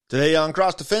Today on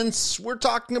Cross Defense, we're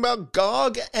talking about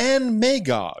Gog and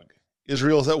Magog.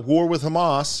 Israel's at war with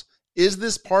Hamas. Is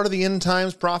this part of the end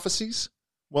times prophecies?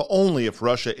 Well, only if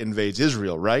Russia invades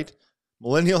Israel, right?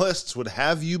 Millennialists would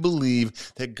have you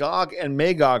believe that Gog and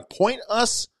Magog point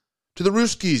us to the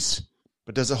Ruskies.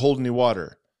 But does it hold any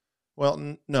water?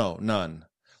 Well, no, none.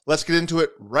 Let's get into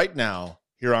it right now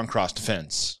here on Cross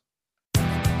Defense.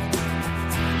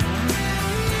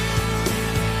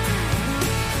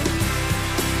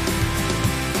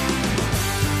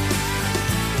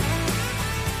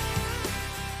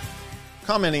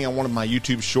 Commenting on one of my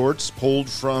YouTube shorts pulled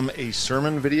from a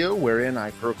sermon video wherein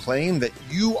I proclaim that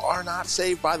you are not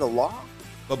saved by the law,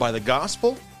 but by the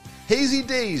gospel, Hazy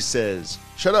Days says,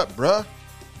 "Shut up, bruh.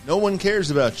 No one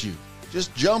cares about you.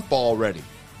 Just jump already.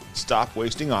 Stop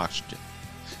wasting oxygen."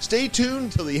 Stay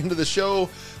tuned till the end of the show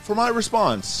for my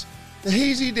response. The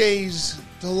Hazy Days'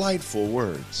 delightful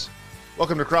words.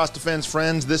 Welcome to Cross Defense,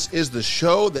 friends. This is the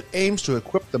show that aims to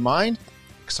equip the mind,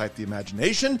 excite the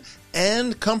imagination,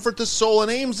 and comfort the soul, and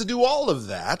aims to do all of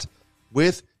that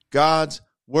with God's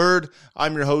Word.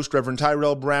 I'm your host, Reverend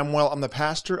Tyrell Bramwell. I'm the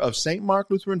pastor of St. Mark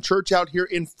Lutheran Church out here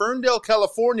in Ferndale,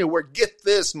 California, where, get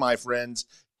this, my friends,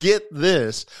 get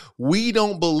this, we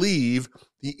don't believe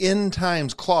the end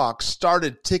times clock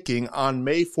started ticking on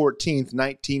May 14th,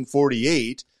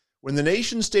 1948, when the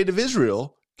nation-state of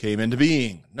Israel came into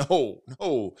being. No,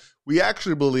 we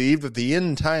actually believe that the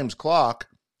end times clock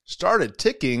started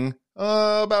ticking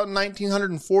about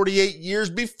 1948 years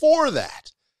before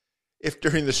that. If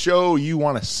during the show you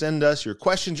want to send us your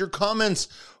questions, your comments,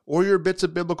 or your bits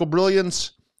of biblical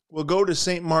brilliance, we'll go to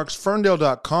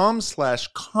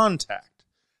stmarksferndale.com/contact.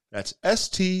 That's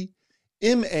STMARKS,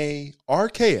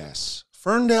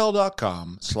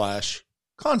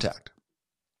 ferndale.com/contact.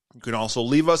 You can also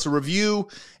leave us a review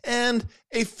and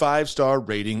a 5-star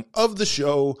rating of the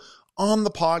show on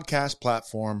the podcast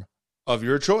platform of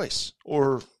your choice,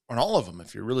 or on all of them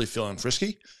if you're really feeling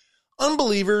frisky.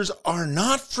 Unbelievers are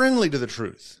not friendly to the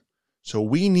truth, so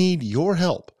we need your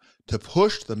help to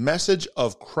push the message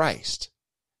of Christ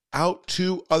out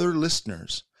to other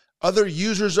listeners, other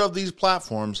users of these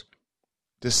platforms,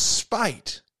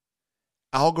 despite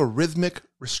algorithmic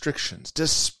restrictions,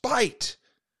 despite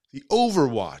the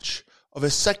overwatch of a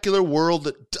secular world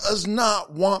that does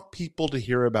not want people to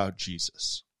hear about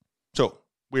Jesus. So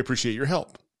we appreciate your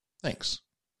help. Thanks.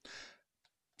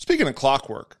 Speaking of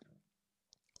clockwork,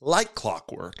 like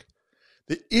clockwork,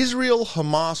 the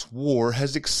Israel-Hamas war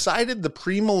has excited the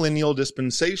premillennial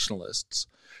dispensationalists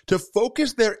to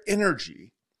focus their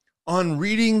energy on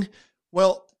reading,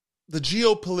 well, the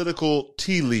geopolitical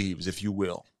tea leaves, if you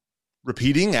will,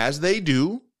 repeating, as they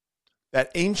do,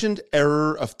 that ancient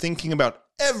error of thinking about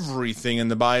everything in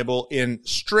the Bible in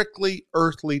strictly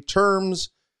earthly terms,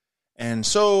 and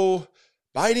so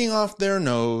biting off their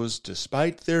nose to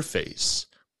spite their face,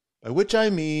 by which I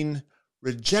mean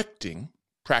rejecting,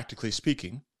 practically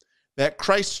speaking, that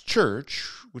Christ's church,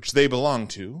 which they belong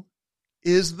to,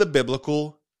 is the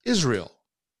biblical Israel,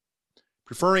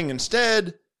 preferring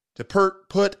instead to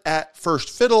put at first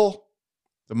fiddle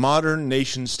the modern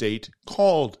nation-state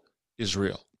called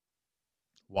Israel.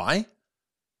 Why?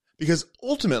 Because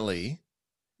ultimately,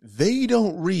 they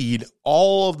don't read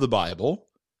all of the Bible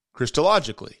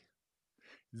Christologically.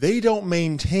 They don't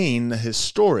maintain the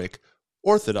historic,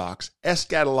 orthodox,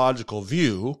 eschatological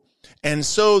view, and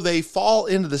so they fall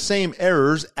into the same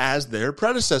errors as their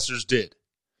predecessors did,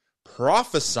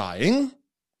 prophesying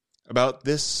about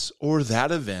this or that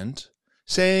event,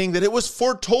 saying that it was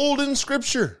foretold in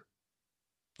Scripture,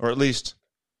 or at least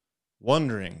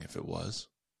wondering if it was.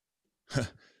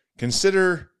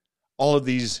 Consider all of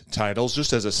these titles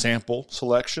just as a sample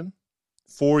selection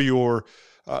for your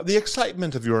the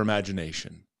excitement of your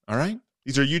imagination. All right?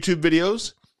 These are YouTube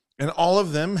videos, and all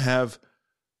of them have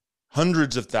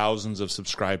hundreds of thousands of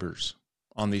subscribers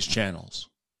on these channels.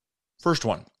 First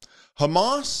one,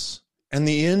 Hamas and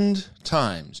the End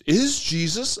Times. Is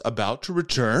Jesus about to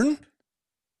return?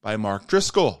 By Mark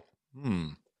Driscoll.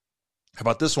 How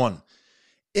about this one?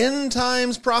 End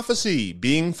Times Prophecy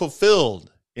being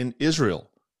fulfilled in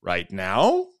Israel right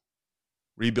now?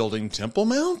 Rebuilding Temple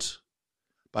Mount?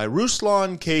 By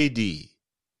Ruslan K.D.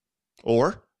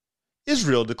 Or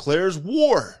Israel declares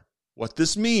war. What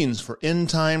this means for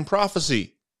end-time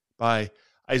prophecy. By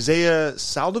Isaiah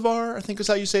Saldivar, I think is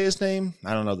how you say his name.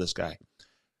 I don't know this guy.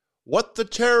 What the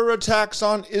terror attacks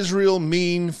on Israel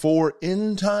mean for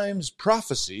end times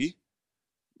prophecy.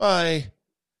 By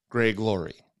Greg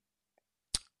Laurie.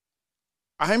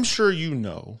 I'm sure you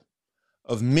know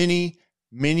of many,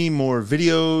 many more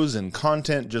videos and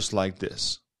content just like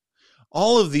this.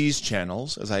 All of these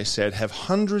channels, as I said, have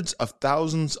hundreds of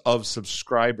thousands of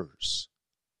subscribers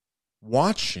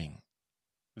watching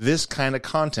this kind of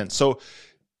content. So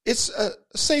it's a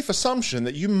safe assumption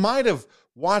that you might have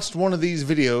watched one of these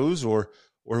videos or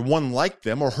one like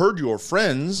them, or heard your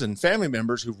friends and family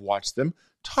members who've watched them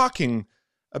talking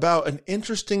about an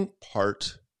interesting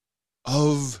part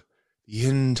of the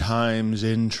end times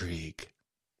intrigue.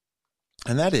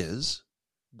 And that is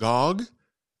Gog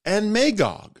and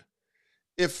Magog.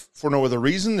 If for no other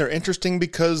reason, they're interesting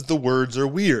because the words are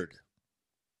weird.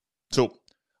 So,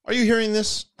 are you hearing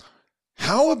this?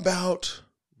 How about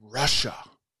Russia?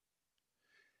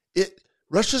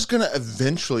 Russia's going to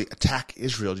eventually attack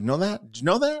Israel. Do you know that? Do you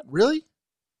know that? Really?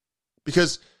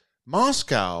 Because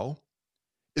Moscow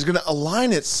is going to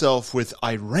align itself with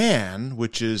Iran,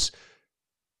 which is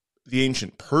the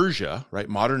ancient Persia, right?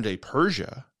 Modern day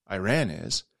Persia, Iran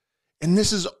is. And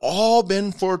this has all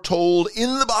been foretold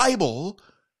in the Bible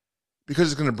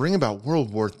because it's going to bring about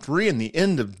World War III and the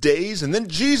end of days, and then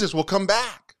Jesus will come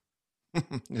back.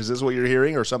 Is this what you're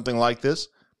hearing, or something like this?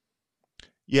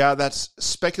 Yeah, that's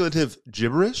speculative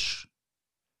gibberish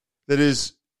that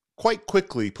is quite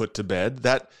quickly put to bed.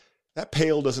 That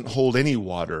pail doesn't hold any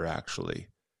water, actually.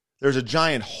 There's a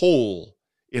giant hole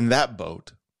in that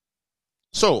boat.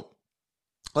 So,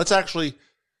 let's actually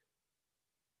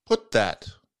put that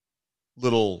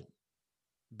little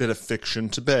bit of fiction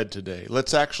to bed today.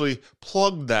 Let's actually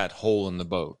plug that hole in the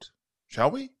boat,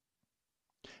 shall we?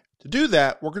 To do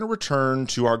that, we're going to return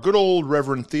to our good old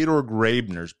Reverend Theodore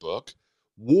Graebner's book,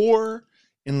 War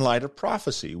in Light of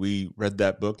Prophecy. We read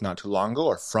that book not too long ago,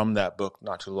 or from that book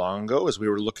not too long ago, as we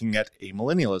were looking at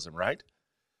amillennialism, right?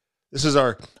 This is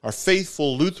our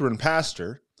faithful Lutheran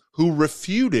pastor who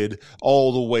refuted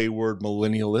all the wayward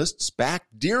millennialists back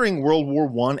during World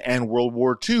War I and World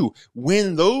War II,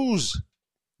 when those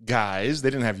guys,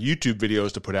 they didn't have YouTube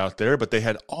videos to put out there, but they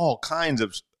had all kinds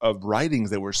of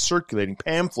writings that were circulating,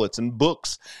 pamphlets and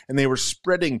books, and they were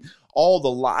spreading all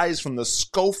the lies from the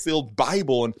Schofield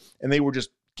Bible, and they were just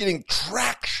getting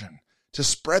traction to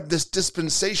spread this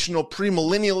dispensational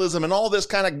premillennialism and all this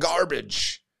kind of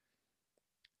garbage.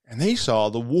 And they saw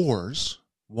the wars,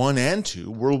 World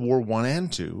War I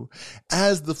and II,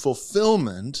 as the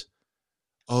fulfillment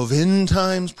of end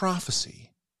times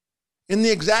prophecy. In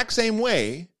the exact same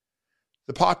way,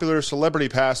 the popular celebrity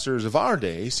pastors of our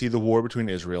day see the war between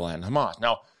Israel and Hamas.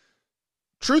 Now,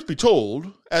 truth be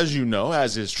told, as you know,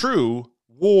 as is true,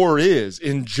 war is,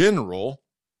 in general,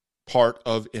 part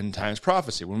of end times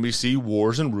prophecy. When we see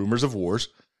wars and rumors of wars,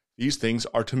 these things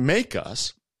are to make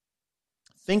us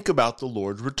think about the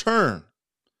Lord's return.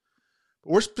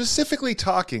 But we're specifically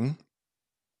talking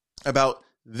about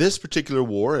this particular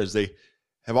war, as they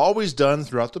have always done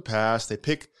throughout the past. They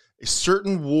pick a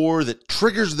certain war that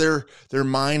triggers their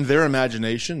mind, their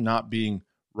imagination, not being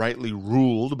rightly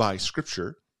ruled by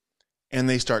Scripture, and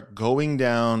they start going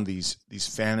down these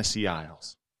fantasy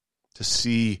aisles to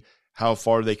see how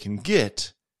far they can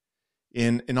get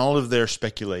in all of their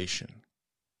speculation.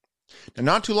 Now,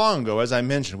 not too long ago, as I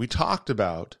mentioned, we talked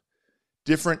about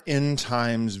different end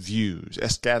times views,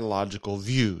 eschatological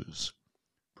views,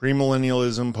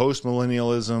 premillennialism,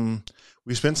 postmillennialism.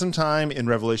 We spent some time in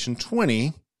Revelation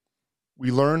 20.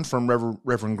 We learned from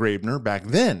Reverend Graebner back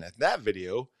then at that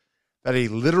video that a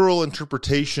literal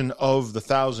interpretation of the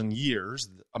 1,000 years,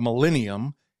 a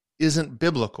millennium, isn't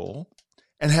biblical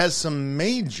and has some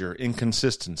major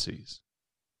inconsistencies.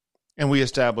 And we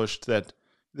established that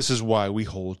this is why we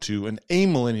hold to an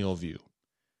amillennial view.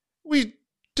 We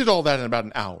did all that in about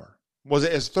an hour. Was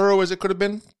it as thorough as it could have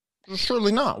been?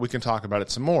 Surely not. We can talk about it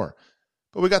some more.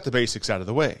 But we got the basics out of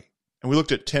the way. And we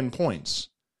looked at 10 points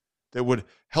that would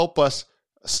help us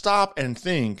stop and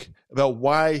think about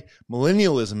why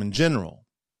millennialism in general,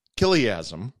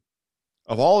 Chiliasm,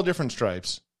 of all different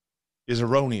stripes, is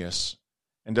erroneous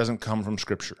and doesn't come from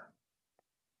Scripture.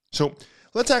 So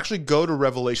let's actually go to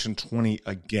Revelation 20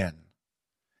 again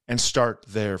and start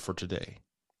there for today.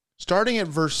 Starting at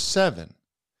verse 7,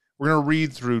 we're going to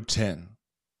read through 10.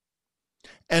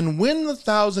 And when the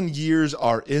 1,000 years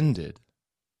are ended,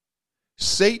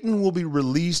 Satan will be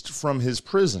released from his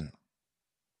prison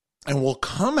and will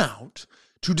come out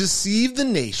to deceive the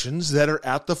nations that are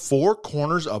at the four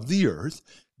corners of the earth,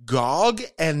 Gog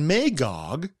and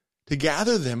Magog, to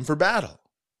gather them for battle.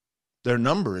 Their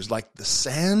number is like the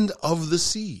sand of the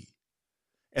sea.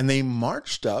 And they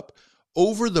marched up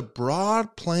over the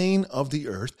broad plain of the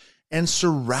earth and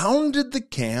surrounded the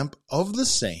camp of the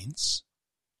saints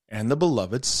and the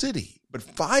beloved city. But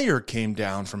fire came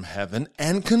down from heaven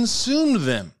and consumed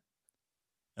them.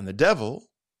 And the devil,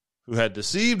 who had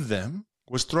deceived them,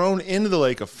 was thrown into the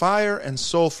lake of fire and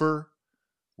sulfur,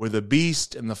 where the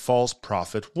beast and the false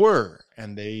prophet were,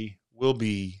 and they will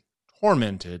be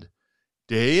tormented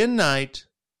day and night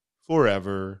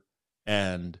forever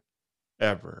and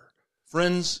ever.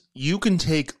 Friends, you can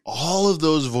take all of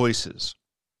those voices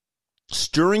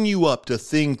stirring you up to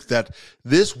think that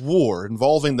this war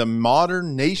involving the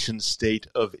modern nation state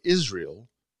of Israel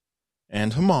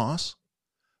and Hamas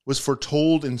was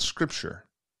foretold in Scripture.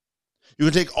 You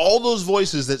can take all those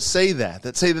voices that say that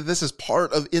this is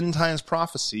part of end times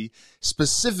prophecy,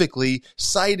 specifically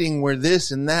citing where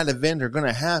this and that event are going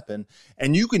to happen,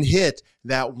 and you can hit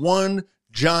that one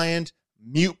giant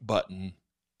mute button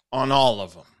on all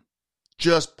of them.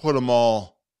 Just put them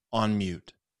all on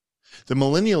mute. The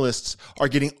millennialists are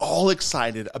getting all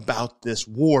excited about this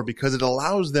war because it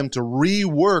allows them to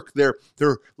rework their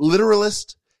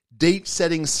literalist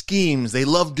date-setting schemes. They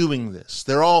love doing this.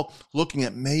 They're all looking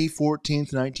at May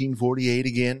 14th, 1948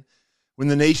 again, when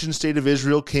the nation state of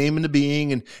Israel came into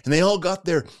being, and they all got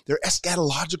their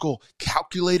eschatological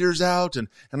calculators out, and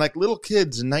like little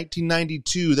kids in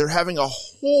 1992, they're having a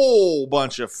whole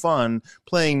bunch of fun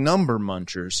playing number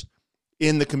munchers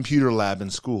in the computer lab in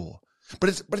school. But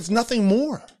it's nothing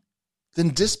more than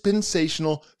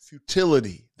dispensational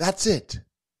futility. That's it.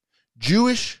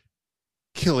 Jewish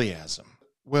chiliasm.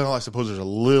 Well, I suppose there's a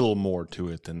little more to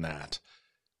it than that,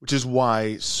 which is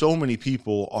why so many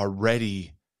people are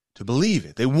ready to believe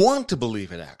it. They want to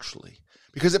believe it, actually,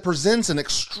 because it presents an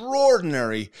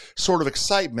extraordinary sort of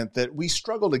excitement that we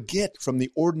struggle to get from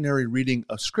the ordinary reading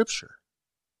of Scripture.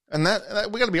 And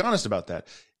that we got to be honest about that.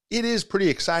 It is pretty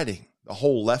exciting. The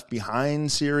whole Left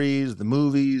Behind series, the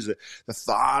movies, the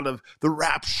thought of the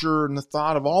rapture, and the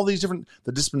thought of all these different,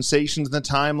 the dispensations and the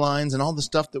timelines and all the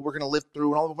stuff that we're going to live through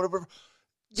and all whatever.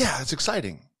 Yeah, it's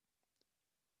exciting.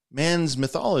 Man's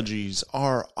mythologies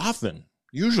are often,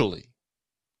 usually,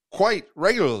 quite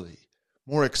regularly,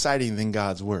 more exciting than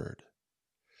God's word,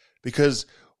 because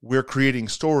we're creating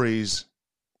stories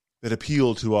that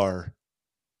appeal to our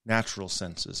natural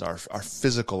senses, our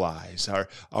physical eyes,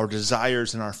 our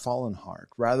desires in our fallen heart,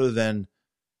 rather than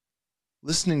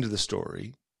listening to the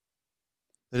story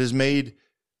that is made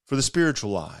for the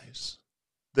spiritual eyes,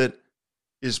 that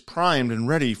is primed and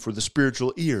ready for the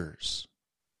spiritual ears.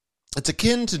 It's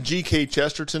akin to G.K.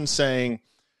 Chesterton saying,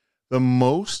 "The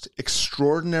most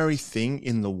extraordinary thing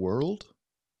in the world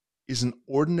is an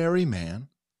ordinary man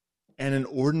and an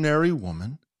ordinary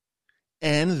woman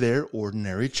and their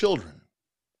ordinary children."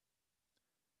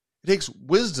 It takes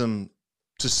wisdom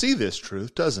to see this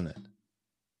truth, doesn't it?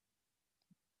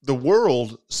 The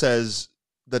world says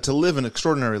that to live an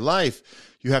extraordinary life,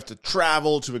 you have to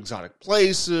travel to exotic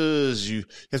places, you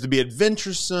have to be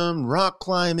adventuresome, rock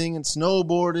climbing and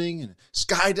snowboarding and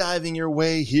skydiving your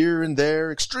way here and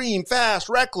there, extreme, fast,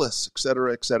 reckless,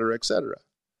 etc., etc., etc.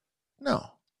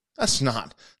 No, that's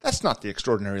not the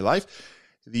extraordinary life.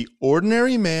 The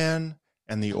ordinary man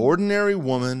and the ordinary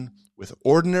woman with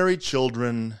ordinary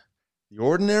children, the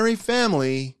ordinary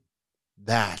family,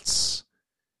 that's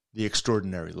the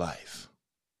extraordinary life.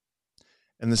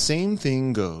 And the same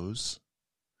thing goes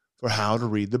for how to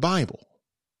read the Bible.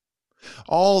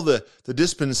 All the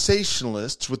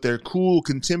dispensationalists with their cool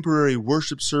contemporary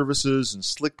worship services and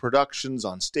slick productions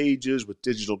on stages with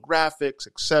digital graphics,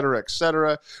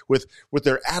 etc., with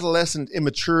their adolescent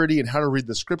immaturity and how to read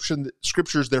the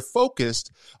scriptures, they're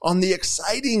focused on the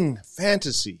exciting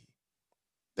fantasy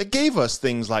that gave us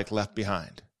things like Left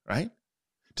Behind, right?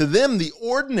 To them, the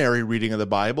ordinary reading of the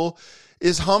Bible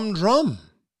is humdrum.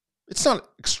 It's not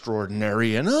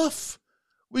extraordinary enough.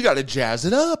 We got to jazz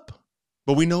it up,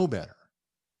 but we know better.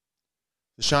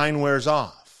 The shine wears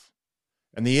off,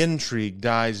 and the intrigue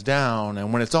dies down,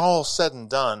 and when it's all said and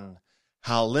done,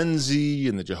 Hal Lindsey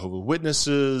and the Jehovah's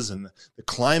Witnesses and the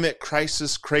climate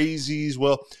crisis crazies,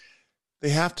 well, they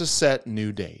have to set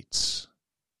new dates,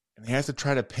 and they have to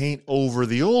try to paint over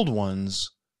the old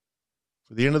ones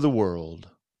for the end of the world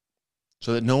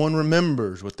so that no one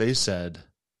remembers what they said.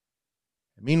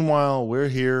 And meanwhile, we're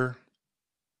here,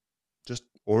 just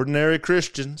ordinary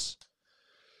Christians,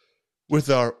 with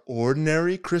our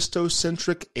ordinary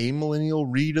Christocentric amillennial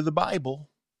read of the Bible,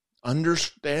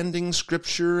 understanding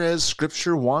Scripture as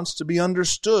Scripture wants to be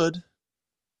understood,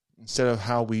 instead of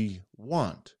how we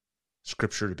want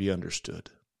Scripture to be understood.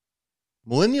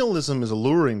 Millennialism is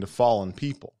alluring to fallen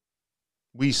people,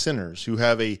 we sinners who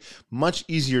have a much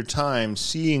easier time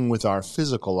seeing with our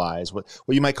physical eyes, what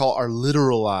you might call our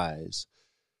literal eyes,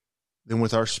 than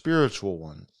with our spiritual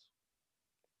ones.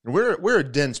 We're a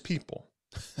dense people.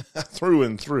 Through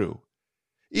and through.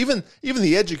 Even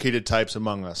the educated types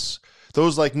among us,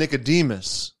 those like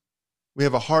Nicodemus, we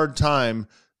have a hard time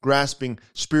grasping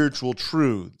spiritual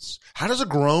truths. How does a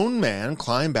grown man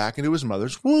climb back into his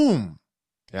mother's womb?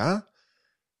 Yeah?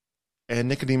 And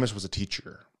Nicodemus was a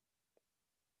teacher.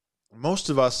 Most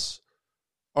of us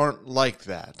aren't like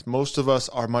that. Most of us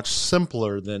are much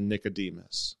simpler than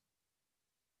Nicodemus.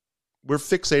 We're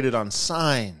fixated on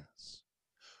signs.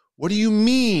 What do you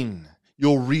mean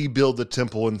you'll rebuild the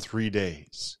temple in 3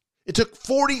 days? It took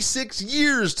 46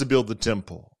 years to build the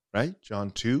temple, right?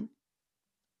 John 2.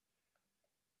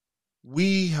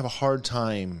 We have a hard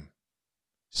time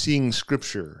seeing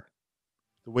Scripture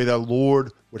the way the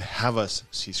Lord would have us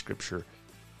see Scripture,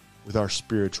 with our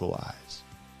spiritual eyes.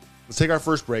 Let's take our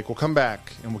first break. We'll come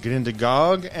back and we'll get into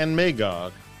Gog and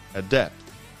Magog at depth.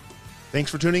 Thanks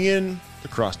for tuning in to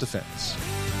Cross Defense.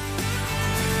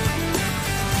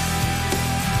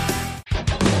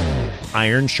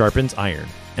 Iron sharpens iron,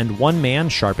 and one man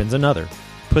sharpens another.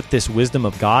 Put this wisdom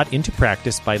of God into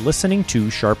practice by listening to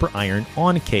Sharper Iron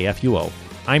on KFUO.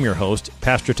 I'm your host,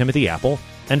 Pastor Timothy Apple,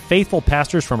 and faithful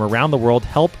pastors from around the world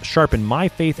help sharpen my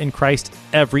faith in Christ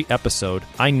every episode.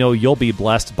 I know you'll be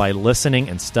blessed by listening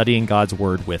and studying God's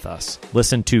Word with us.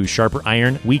 Listen to Sharper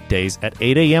Iron weekdays at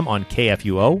 8 a.m. on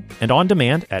KFUO and on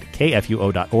demand at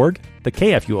kfuo.org, the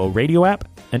KFUO radio app,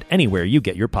 and anywhere you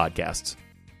get your podcasts.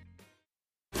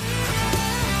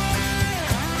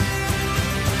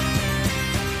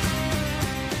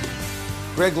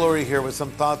 Greg Laurie here with some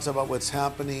thoughts about what's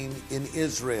happening in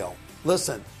Israel.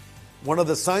 Listen, one of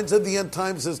the signs of the end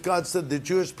times is God said the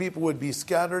Jewish people would be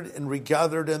scattered and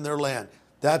regathered in their land.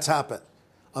 That's happened.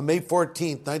 On May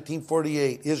 14th,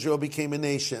 1948, Israel became a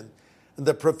nation, and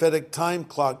the prophetic time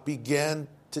clock began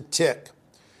to tick.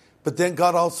 But then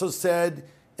God also said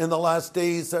in the last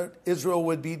days that Israel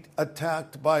would be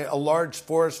attacked by a large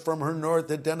force from her north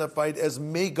identified as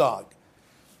Magog.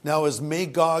 Now, is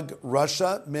Magog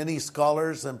Russia? Many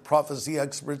scholars and prophecy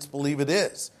experts believe it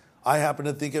is. I happen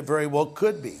to think it very well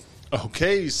could be.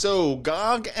 Okay, so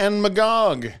Gog and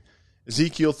Magog.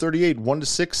 Ezekiel 38,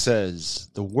 1-6 says,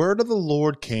 "The word of the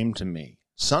Lord came to me.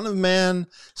 Son of man,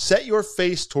 set your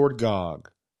face toward Gog,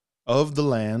 of the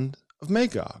land of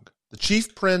Magog, the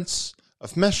chief prince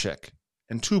of Meshech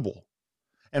and Tubal,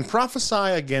 and prophesy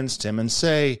against him, and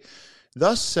say,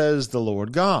 Thus says the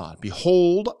Lord God,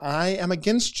 Behold, I am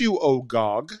against you, O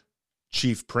Gog,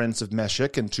 chief prince of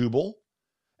Meshech and Tubal,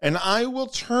 and I will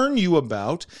turn you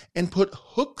about and put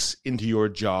hooks into your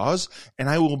jaws, and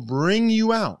I will bring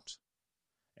you out.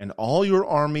 And all your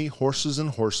army, horses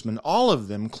and horsemen, all of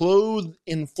them clothed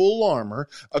in full armor,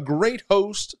 a great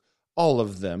host, all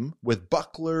of them with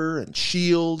buckler and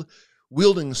shield,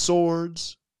 wielding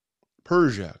swords.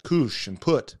 Persia, Cush, and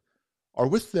Put are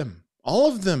with them, all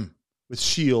of them, with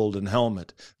shield and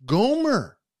helmet.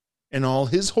 Gomer and all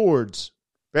his hordes,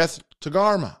 Beth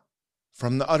Togarmah,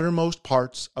 from the uttermost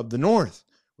parts of the north,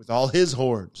 with all his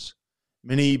hordes.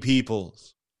 Many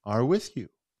peoples are with you."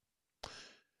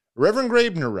 Reverend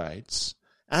Graebner writes,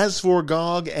 "As for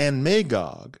Gog and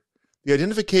Magog, the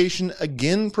identification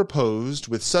again proposed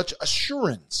with such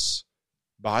assurance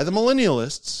by the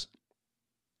millennialists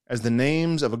as the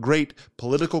names of a great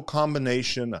political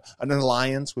combination, an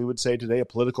alliance, we would say today, a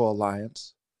political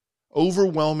alliance,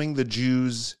 overwhelming the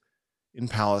Jews in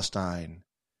Palestine,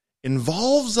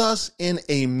 involves us in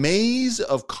a maze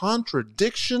of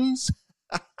contradictions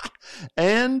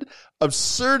and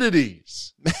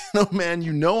absurdities." Man, oh man,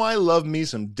 you know I love me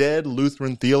some dead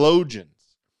Lutheran theologians.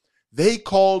 They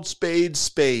called spades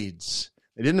spades.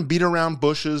 They didn't beat around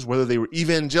bushes, whether they were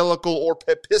evangelical or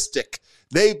papistic.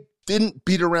 They didn't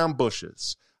beat around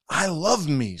bushes. I love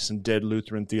me some dead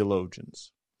Lutheran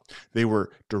theologians. They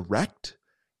were direct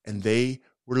and they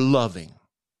were loving,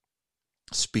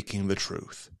 speaking the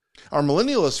truth. Our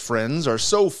millennialist friends are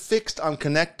so fixed on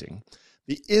connecting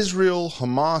the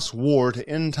Israel-Hamas war to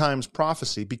end times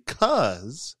prophecy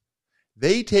because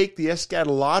they take the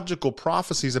eschatological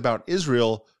prophecies about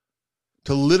Israel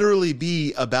to literally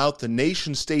be about the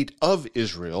nation-state of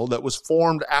Israel that was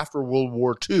formed after World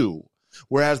War II.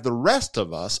 Whereas the rest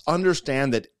of us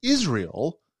understand that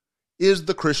Israel is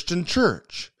the Christian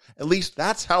church. At least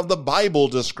that's how the Bible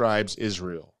describes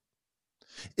Israel.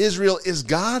 Israel is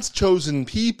God's chosen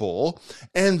people,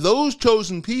 and those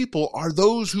chosen people are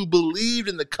those who believed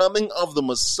in the coming of the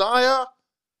Messiah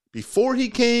before he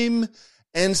came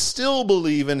and still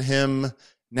believe in him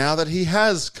now that he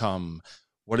has come.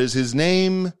 What is his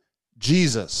name?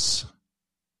 Jesus,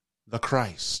 the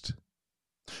Christ.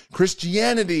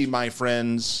 Christianity, my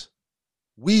friends,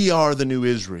 we are the new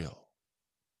Israel.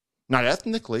 Not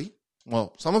ethnically.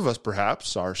 Well, some of us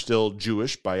perhaps are still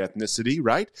Jewish by ethnicity,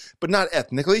 right? But not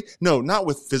ethnically. No, not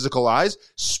with physical eyes.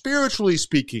 Spiritually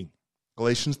speaking.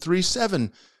 Galatians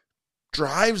 3:7.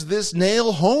 drives this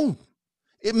nail home.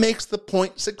 It makes the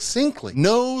point succinctly.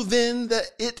 Know then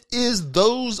that it is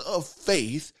those of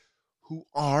faith who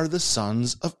are the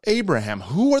sons of Abraham.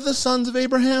 Who are the sons of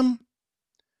Abraham?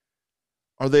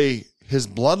 Are they his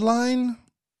bloodline?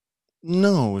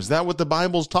 No. Is that what the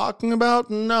Bible's talking about?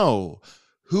 No.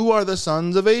 Who are the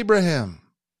sons of Abraham?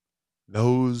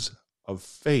 Those of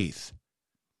faith.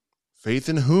 Faith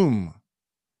in whom?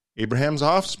 Abraham's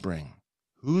offspring.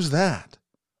 Who's that?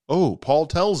 Oh, Paul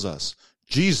tells us,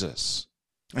 Jesus.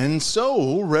 And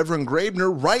so, Reverend Graebner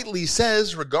rightly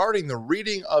says regarding the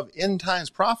reading of end times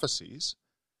prophecies,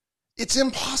 it's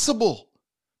impossible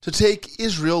to take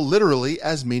Israel literally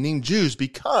as meaning Jews,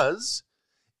 because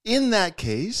in that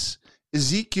case,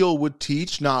 Ezekiel would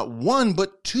teach not one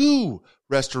but two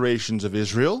restorations of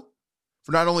Israel.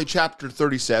 For not only chapter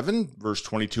 37, verse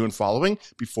 22 and following,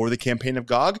 before the campaign of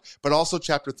Gog, but also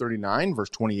chapter 39, verse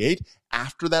 28,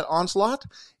 after that onslaught,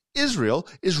 Israel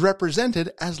is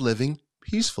represented as living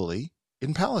peacefully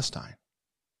in Palestine.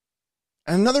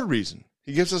 And another reason,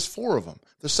 he gives us four of them.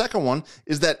 The second one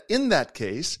is that in that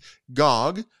case,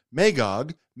 Gog,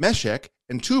 Magog, Meshech,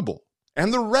 and Tubal,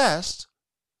 and the rest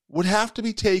would have to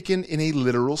be taken in a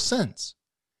literal sense,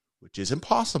 which is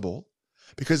impossible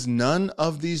because none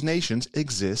of these nations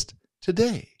exist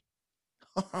today.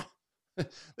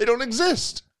 They don't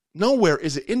exist. Nowhere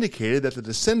is it indicated that the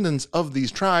descendants of these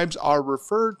tribes are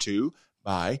referred to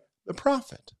by the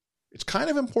prophet. It's kind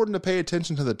of important to pay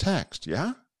attention to the text,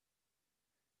 yeah?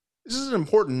 This is an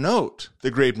important note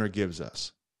that Graebner gives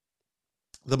us.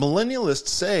 The millennialists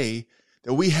say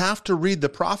that we have to read the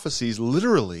prophecies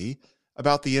literally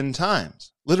about the end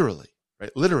times. Literally,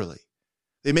 right? Literally.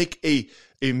 They make a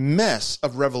mess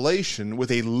of Revelation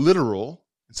with a literal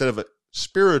instead of a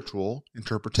spiritual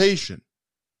interpretation.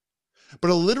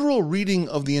 But a literal reading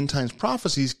of the end times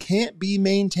prophecies can't be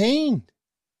maintained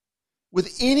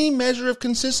with any measure of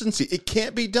consistency. It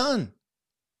can't be done.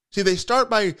 See, they start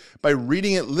by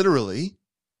reading it literally.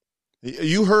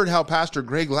 You heard how Pastor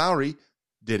Greg Lowry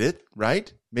did it,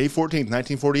 right? May 14th,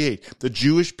 1948. The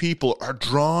Jewish people are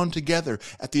drawn together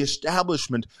at the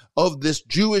establishment of this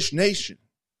Jewish nation.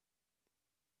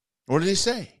 What did he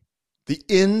say? The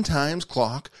end times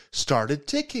clock started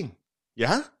ticking.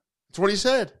 Yeah? That's what he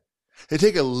said. They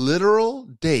take a literal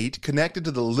date connected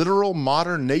to the literal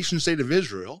modern nation state of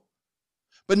Israel,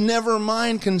 but never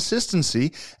mind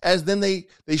consistency, as then they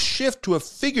shift to a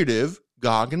figurative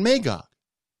Gog and Magog.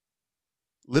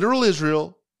 Literal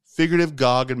Israel, figurative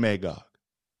Gog and Magog.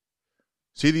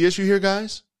 See the issue here,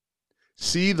 guys?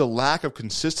 See the lack of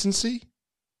consistency?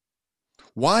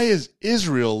 Why is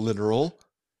Israel literal,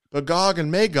 but Gog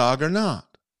and Magog are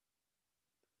not?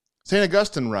 St.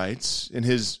 Augustine writes in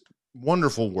his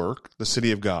wonderful work, The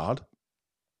City of God,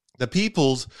 the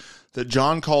peoples that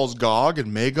John calls Gog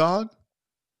and Magog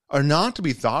are not to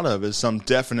be thought of as some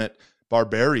definite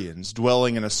barbarians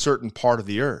dwelling in a certain part of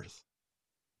the earth.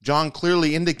 John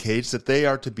clearly indicates that they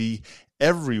are to be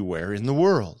everywhere in the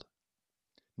world.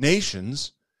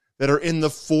 Nations that are in the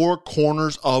four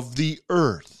corners of the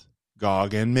earth,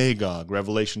 Gog and Magog,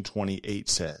 Revelation 28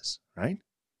 says, right?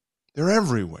 They're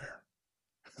everywhere.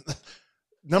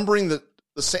 Numbering the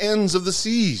sands of the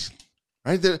seas,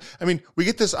 right? We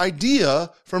get this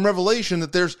idea from Revelation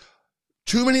that there's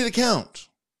too many to count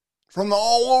from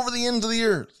all over the ends of the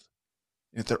earth.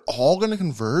 And if they're all going to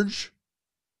converge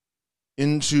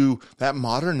into that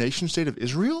modern nation state of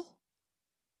Israel?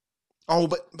 Oh,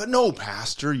 but no,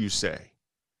 Pastor, you say.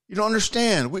 You don't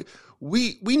understand.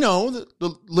 We know that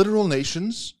the literal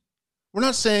nations, we're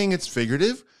not saying it's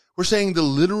figurative. We're saying the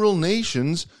literal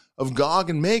nations of Gog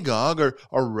and Magog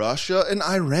are Russia and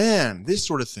Iran, this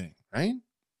sort of thing, right?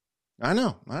 I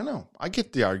know. I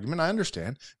get the argument. I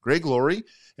understand. Greg Laurie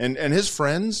and his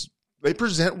friends, they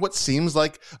present what seems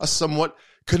like a somewhat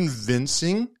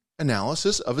convincing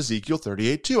analysis of Ezekiel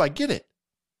 38:2. I get it.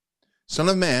 Son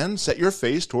of man, set your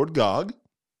face toward Gog,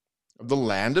 of the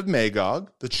land of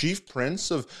Magog, the chief prince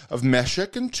of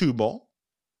Meshech and Tubal,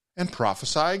 and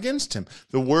prophesy against him.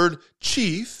 The word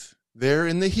chief there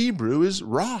in the Hebrew is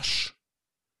Rosh.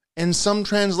 And some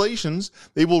translations,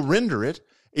 they will render it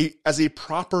as a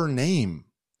proper name.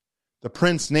 The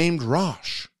prince named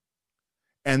Rosh.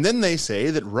 And then they say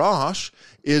that Rosh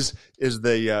is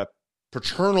the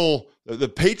paternal, the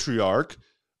patriarch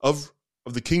of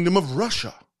the kingdom of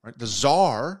Russia, right? The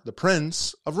czar, the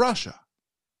prince of Russia.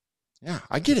 Yeah,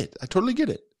 I get it. I totally get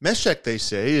it. Meshech, they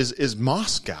say, is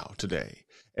Moscow today.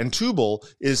 And Tubal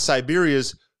is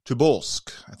Siberia's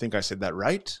Tobolsk. I think I said that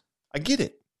right. I get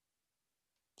it.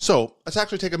 So let's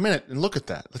actually take a minute and look at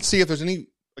that. Let's see if there's any,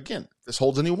 again, if this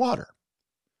holds any water.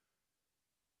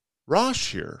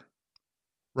 Rosh here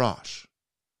Rosh.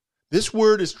 This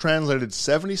word is translated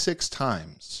 76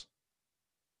 times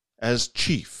as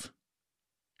chief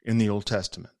in the Old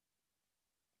Testament.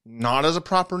 Not as a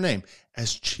proper name,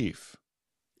 as chief.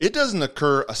 It doesn't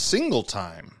occur a single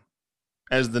time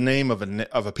as the name of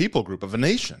a people group, of a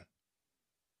nation,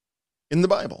 in the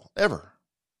Bible, ever.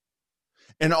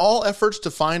 And all efforts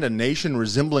to find a nation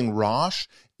resembling Rosh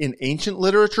in ancient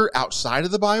literature outside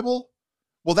of the Bible,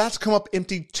 well, that's come up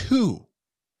empty too.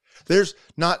 There's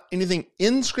not anything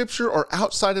in Scripture or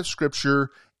outside of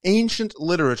Scripture, ancient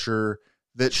literature,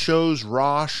 that shows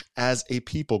Rosh as a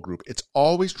people group. It's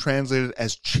always translated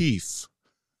as chief.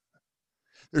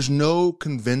 There's no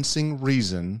convincing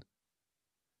reason,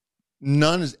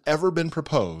 none has ever been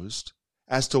proposed,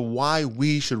 as to why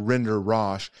we should render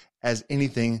Rosh as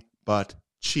anything but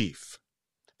chief,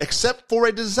 except for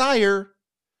a desire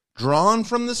drawn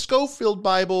from the Schofield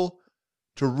Bible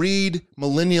to read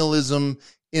millennialism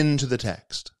into the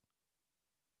text.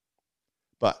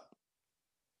 But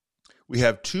we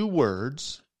have two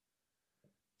words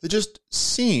that just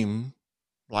seem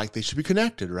like they should be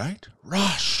connected, right?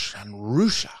 Rosh and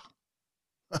Rusha.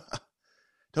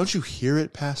 Don't you hear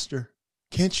it, Pastor?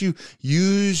 Can't you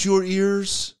use your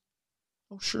ears?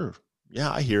 Oh, sure.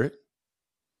 Yeah, I hear it.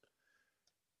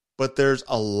 But there's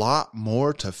a lot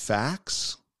more to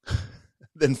facts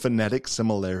than phonetic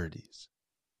similarities.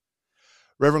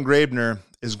 Reverend Graebner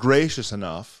is gracious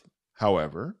enough,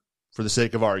 however, for the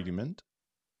sake of argument,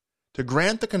 to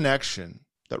grant the connection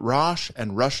that Rosh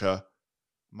and Russia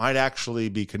might actually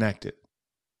be connected.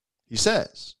 He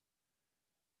says,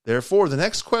 therefore, the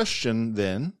next question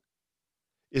then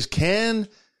is, can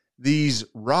these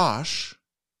Rosh,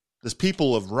 this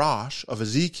people of Rosh of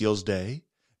Ezekiel's day,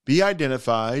 be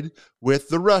identified with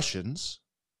the Russians?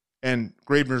 And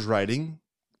Graebner's writing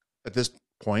at this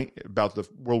point about the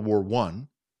World War I,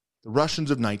 the Russians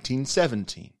of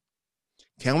 1917.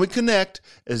 Can we connect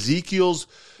Ezekiel's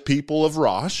people of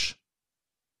Rosh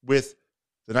with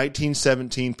the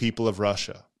 1917 people of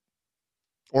Russia?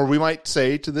 Or we might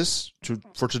say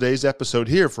for today's episode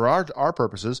here, for our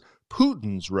purposes,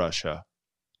 Putin's Russia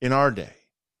in our day.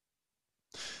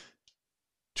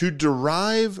 To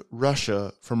derive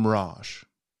Russia from Rosh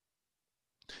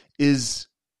is,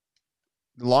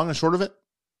 the long and short of it,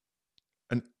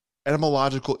 an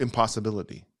etymological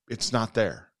impossibility. It's not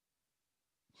there.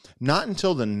 Not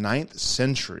until the 9th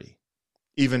century,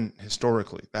 even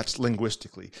historically, that's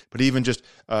linguistically, but even just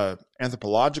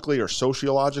anthropologically or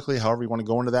sociologically, however you want to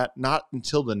go into that, not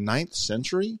until the 9th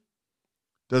century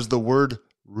does the word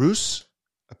Rus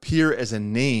appear as a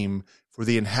name for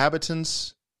the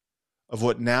inhabitants of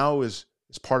what now is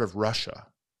part of Russia.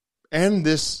 And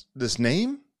this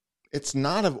name, it's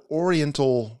not of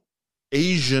Oriental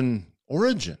Asian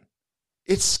origin.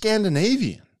 It's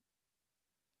Scandinavian.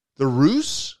 The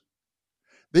Rus,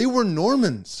 they were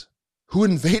Normans who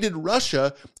invaded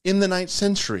Russia in the 9th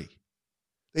century.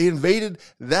 They invaded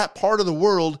that part of the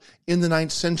world in the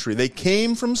 9th century. They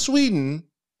came from Sweden,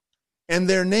 and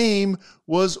their name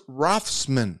was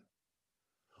Rothsman,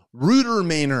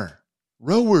 Rudermaner,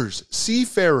 rowers,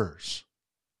 seafarers.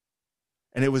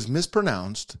 And it was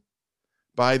mispronounced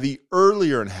by the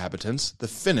earlier inhabitants, the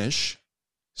Finnish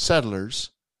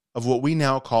settlers of what we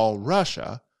now call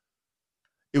Russia.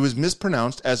 It was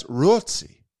mispronounced as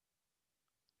Ruotsi.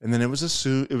 And then it was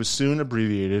soon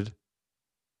abbreviated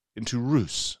into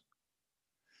Rus.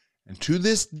 And to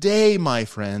this day, my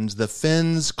friends, the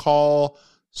Finns call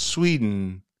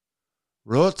Sweden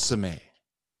Ruotsame.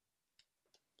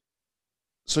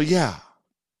 So yeah,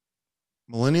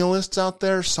 millennialists out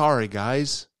there, sorry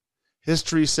guys.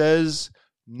 History says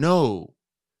no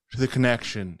to the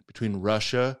connection between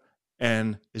Russia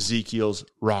and Ezekiel's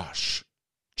Rosh,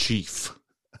 chief.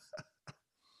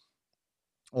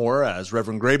 Or, as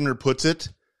Reverend Graebner puts it,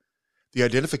 the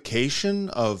identification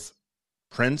of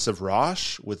Prince of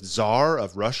Rosh with Tsar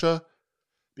of Russia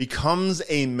becomes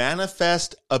a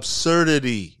manifest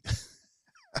absurdity.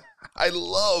 I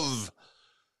love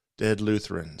dead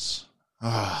Lutherans.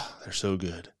 They're so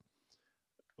good.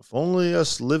 If only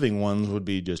us living ones would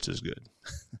be just as good.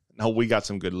 No, we got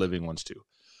some good living ones too.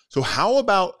 So how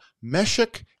about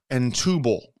Meshech and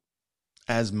Tubal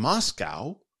as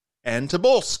Moscow and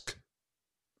Tobolsk?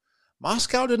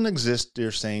 Moscow didn't exist,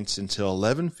 dear saints, until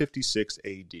 1156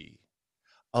 AD.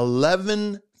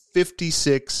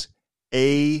 1156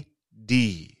 AD.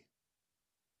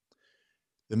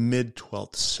 The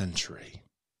mid-12th century.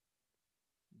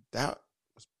 That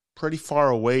was pretty far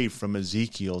away from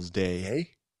Ezekiel's day, eh?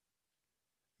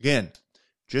 Again,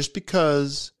 just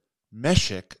because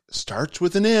Meshech starts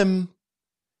with an M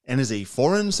and is a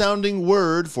foreign-sounding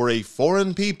word for a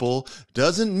foreign people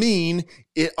doesn't mean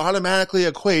it automatically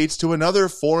equates to another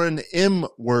foreign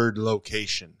M-word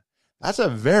location. That's a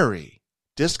very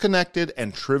disconnected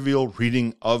and trivial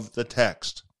reading of the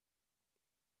text.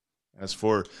 As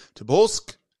for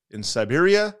Tobolsk in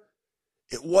Siberia,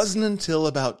 it wasn't until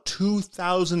about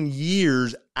 2,000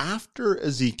 years after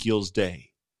Ezekiel's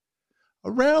day,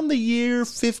 around the year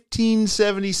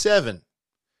 1577,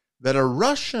 that a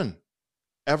Russian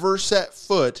ever set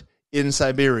foot in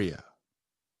Siberia.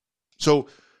 So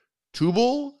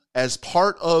Tubal, as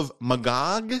part of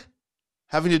Magog,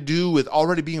 having to do with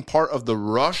already being part of the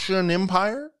Russian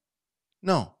Empire?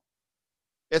 No,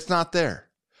 it's not there.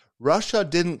 Russia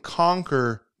didn't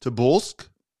conquer Tobolsk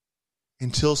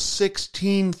until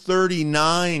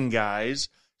 1639, guys.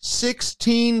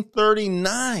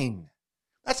 1639.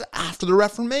 That's after the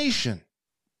Reformation.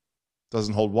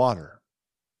 Doesn't hold water.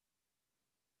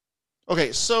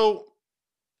 Okay, so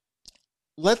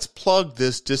let's plug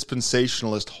this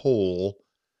dispensationalist hole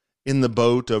in the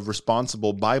boat of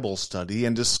responsible Bible study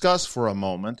and discuss for a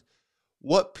moment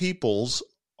what peoples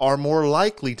are more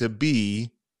likely to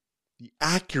be the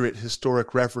accurate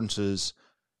historic references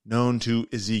known to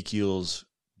Ezekiel's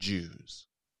Jews.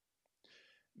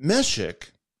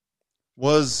 Meshech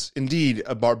was indeed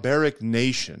a barbaric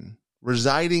nation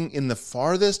residing in the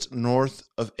farthest north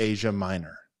of Asia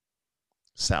Minor,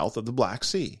 south of the Black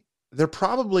Sea. They're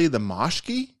probably the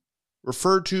Mashki,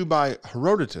 referred to by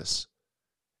Herodotus,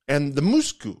 and the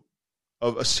Musku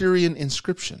of Assyrian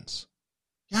inscriptions.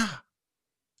 Yeah,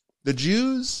 the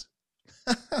Jews,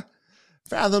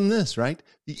 fathom this, right?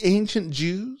 The ancient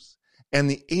Jews and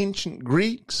the ancient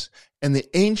Greeks and the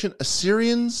ancient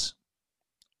Assyrians,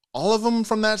 all of them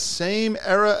from that same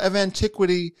era of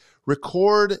antiquity,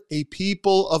 record a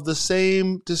people of the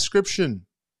same description.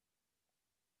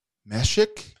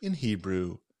 Meshech in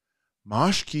Hebrew,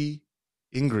 Mashki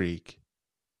in Greek,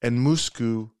 and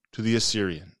Musku to the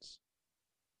Assyrians.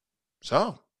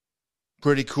 So,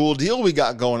 pretty cool deal we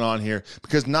got going on here,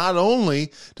 because not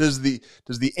only does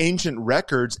the ancient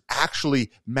records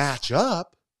actually match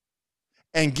up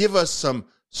and give us some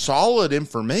solid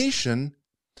information,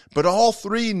 but all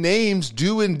three names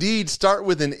do indeed start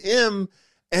with an M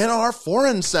and are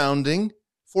foreign sounding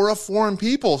for a foreign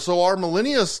people. So our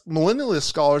millennialist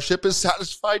scholarship is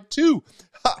satisfied too.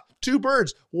 Ha, 2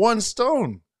 birds, 1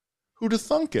 stone. Who'd have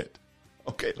thunk it?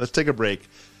 Okay, let's take a break.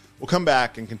 We'll come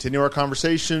back and continue our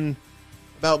conversation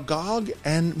about Gog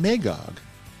and Magog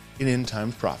in End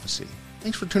Times Prophecy.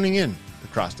 Thanks for tuning in to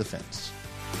Cross the Fence.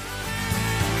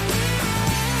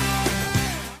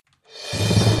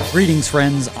 Greetings,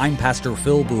 friends. I'm Pastor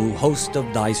Phil Boo, host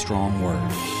of Thy Strong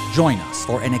Word. Join us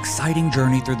for an exciting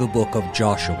journey through the book of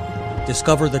Joshua.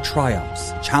 Discover the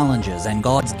triumphs, challenges, and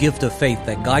God's gift of faith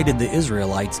that guided the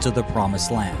Israelites to the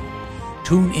Promised Land.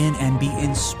 Tune in and be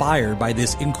inspired by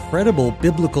this incredible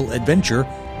biblical adventure,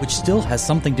 which still has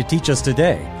something to teach us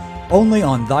today. Only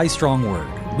on Thy Strong Word,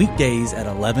 weekdays at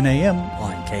 11 a.m.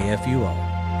 on KFUO.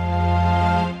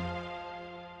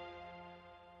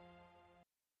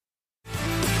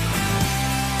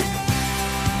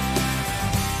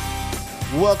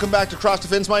 Welcome back to Cross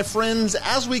Defense, my friends.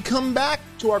 As we come back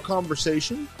to our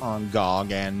conversation on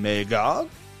Gog and Magog,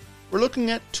 we're looking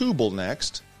at Tubal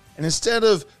next. And instead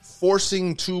of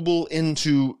forcing Tubal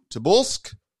into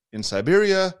Tobolsk in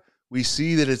Siberia, we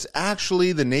see that it's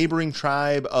actually the neighboring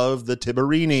tribe of the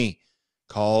Tiberini,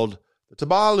 called the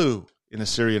Tabalu in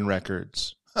Assyrian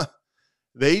records.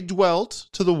 They dwelt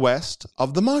to the west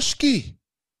of the Mashki,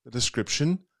 the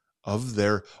description of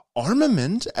their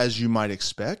armament, as you might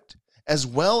expect, as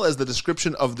well as the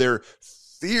description of their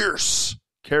fierce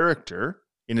character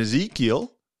in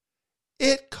Ezekiel.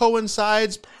 It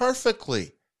coincides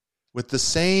perfectly with the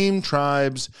same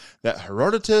tribes that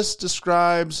Herodotus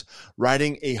describes,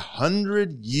 writing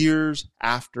 100 years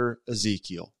after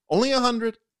Ezekiel. Only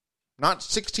 100, not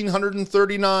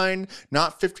 1639,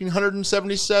 not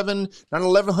 1577, not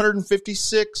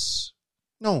 1156.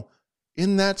 No,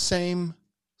 in that same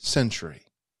century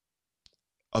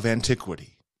of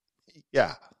antiquity.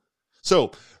 Yeah.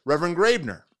 So, Reverend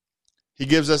Graebner, he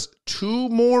gives us 2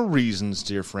 more reasons,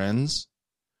 dear friends,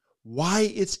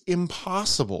 why it's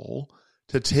impossible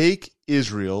to take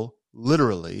Israel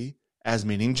literally as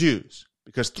meaning Jews.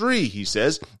 Because 3, he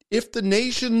says, if the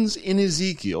nations in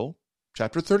Ezekiel,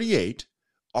 chapter 38,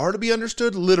 are to be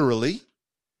understood literally,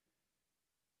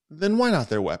 then why not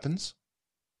their weapons?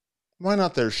 Why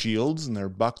not their shields and their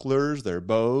bucklers, their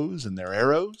bows and their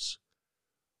arrows?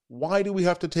 Why do we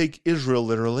have to take Israel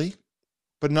literally,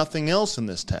 but nothing else in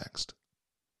this text?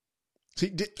 See,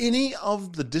 did any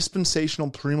of the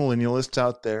dispensational premillennialists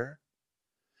out there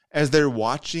as they're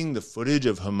watching the footage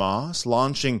of Hamas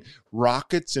launching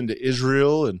rockets into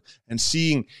Israel and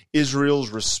seeing Israel's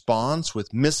response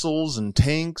with missiles and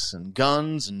tanks and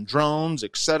guns and drones,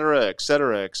 etc.,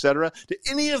 etc., etc., do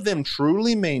any of them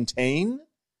truly maintain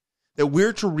that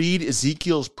we're to read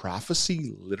Ezekiel's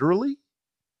prophecy literally?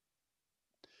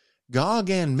 Gog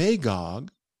and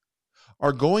Magog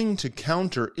are going to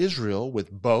counter Israel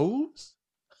with bows?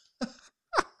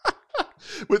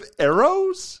 With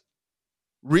arrows?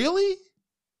 Really?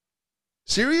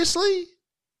 Seriously?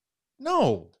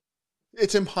 No.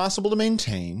 It's impossible to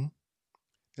maintain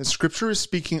that Scripture is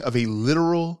speaking of a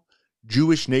literal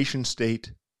Jewish nation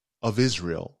state of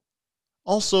Israel.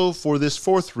 Also, for this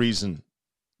fourth reason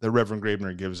that Reverend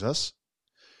Graebner gives us,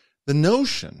 the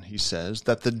notion, he says,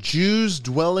 that the Jews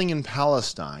dwelling in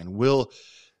Palestine will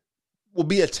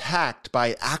be attacked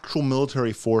by actual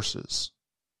military forces,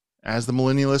 as the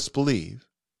millennialists believe,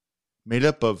 made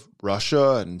up of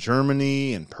Russia and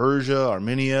Germany and Persia,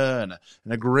 Armenia, and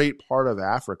a great part of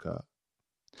Africa.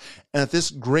 And that this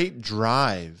great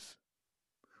drive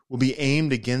will be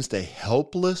aimed against a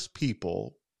helpless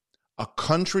people, a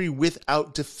country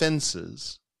without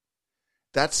defenses.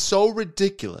 That's so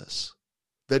ridiculous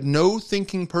that no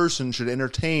thinking person should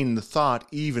entertain the thought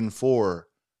even for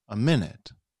a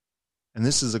minute. And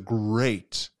this is a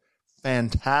great,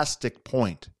 fantastic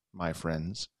point, my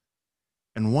friends,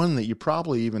 and one that you're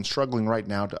probably even struggling right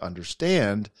now to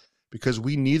understand because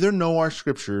we neither know our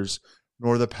scriptures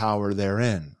nor the power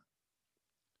therein.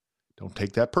 Don't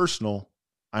take that personal.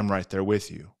 I'm right there with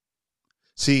you.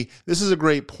 See, this is a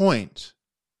great point.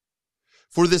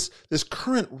 For this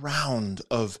current round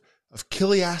of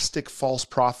chiliastic false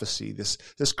prophecy,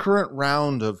 this current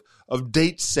round of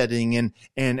date setting and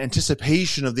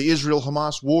anticipation of the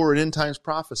Israel-Hamas war and end times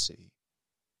prophecy,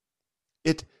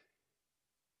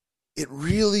 it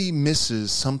really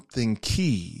misses something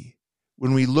key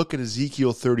when we look at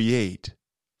Ezekiel 38,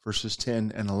 verses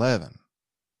 10 and 11.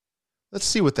 Let's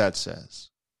see what that says.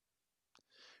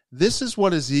 This is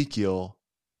what Ezekiel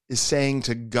is saying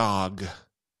to Gog.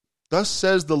 Thus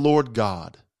says the Lord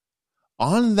God,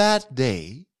 on that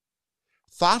day,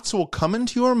 thoughts will come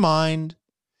into your mind,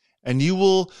 and you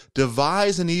will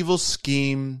devise an evil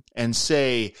scheme and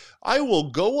say, I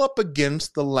will go up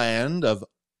against the land of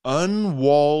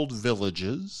unwalled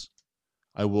villages.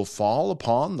 I will fall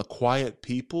upon the quiet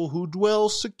people who dwell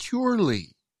securely,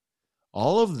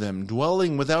 all of them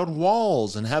dwelling without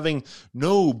walls and having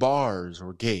no bars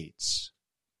or gates.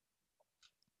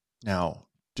 Now,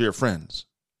 dear friends,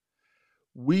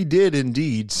 we did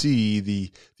indeed see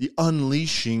the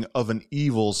unleashing of an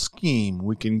evil scheme.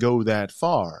 We can go that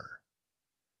far.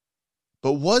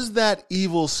 But was that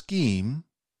evil scheme,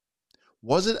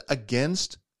 was it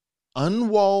against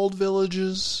unwalled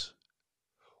villages?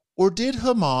 Or did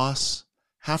Hamas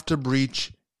have to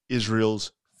breach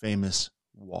Israel's famous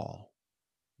wall?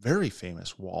 Very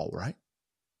famous wall, right?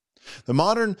 The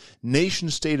modern nation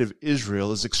state of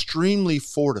Israel is extremely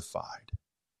fortified.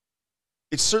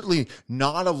 It's certainly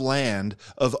not a land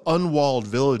of unwalled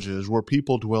villages where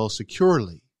people dwell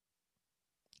securely.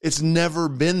 It's never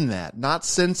been that, not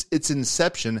since its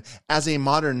inception as a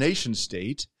modern nation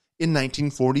state in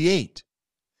 1948.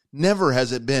 Never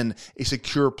has it been a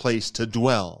secure place to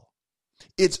dwell.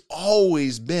 It's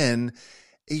always been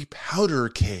a powder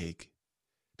keg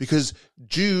because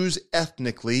Jews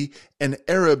ethnically and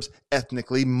Arabs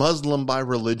ethnically, Muslim by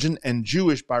religion and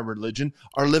Jewish by religion,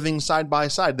 are living side by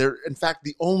side. They're, in fact,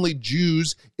 the only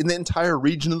Jews in the entire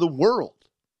region of the world.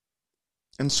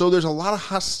 And so there's a lot of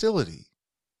hostility.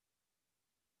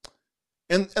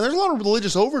 And there's a lot of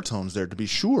religious overtones there, to be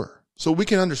sure. So we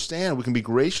can understand, we can be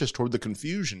gracious toward the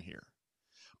confusion here.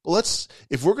 But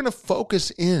if we're going to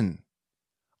focus in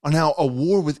on how a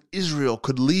war with Israel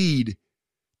could lead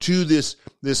to this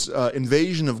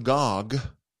invasion of Gog,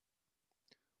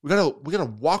 we gotta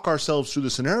walk ourselves through the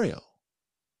scenario.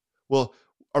 Well,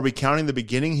 are we counting the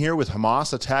beginning here with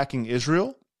Hamas attacking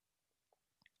Israel?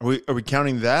 Are we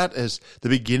counting that as the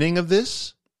beginning of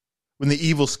this? When the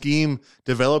evil scheme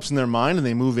develops in their mind and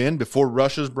they move in before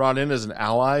Russia's brought in as an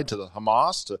ally to the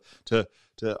Hamas, to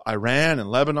Iran and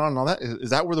Lebanon and all that?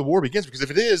 Is that where the war begins? Because if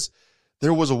it is,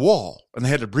 there was a wall and they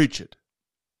had to breach it.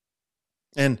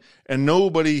 And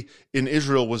nobody in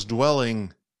Israel was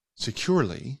dwelling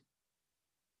securely.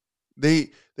 They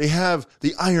have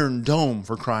the Iron Dome,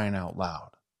 for crying out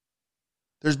loud.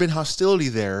 There's been hostility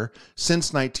there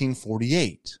since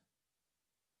 1948.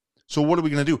 So what are we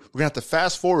going to do? We're going to have to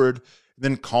fast forward,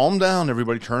 then calm down,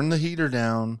 everybody, turn the heater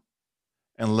down,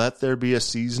 and let there be a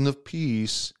season of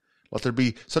peace. Let there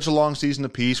be such a long season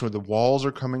of peace where the walls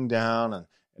are coming down and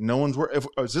no one's worried.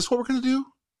 Is this what we're going to do?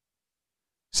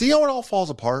 See how it all falls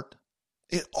apart?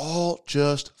 It all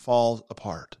just falls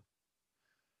apart.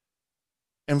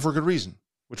 And for good reason,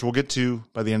 which we'll get to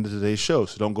by the end of today's show,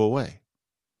 so don't go away.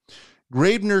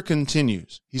 Graebner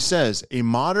continues. He says, a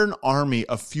modern army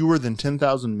of fewer than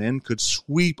 10,000 men could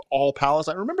sweep all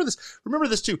Palestine. Remember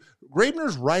this too.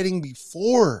 Graebner's writing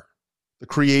before the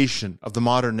creation of the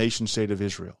modern nation state of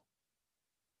Israel.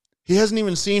 He hasn't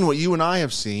even seen what you and I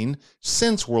have seen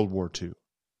since World War II.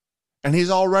 And he's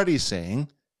already saying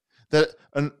that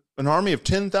an army of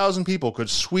 10,000 people could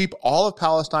sweep all of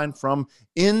Palestine from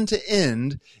end to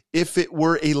end if it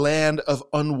were a land of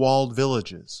unwalled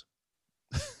villages.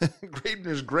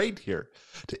 Graebner's great here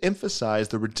to emphasize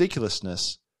the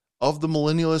ridiculousness of the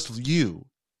millennialist view.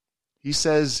 He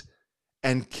says,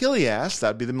 and Kilias,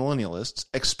 that'd be the millennialists,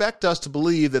 expect us to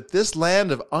believe that this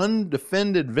land of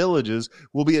undefended villages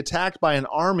will be attacked by an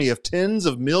army of tens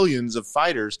of millions of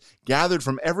fighters gathered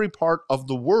from every part of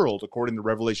the world, according to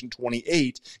Revelation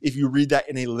 28, if you read that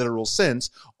in a literal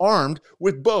sense, armed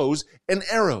with bows and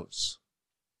arrows.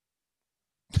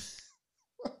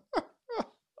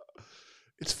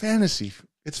 It's fantasy.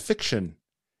 It's fiction.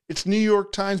 It's New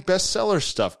York Times bestseller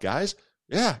stuff, guys.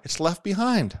 Yeah, it's Left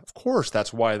Behind. Of course,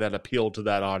 that's why that appealed to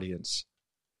that audience.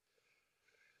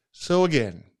 So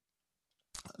again,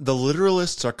 the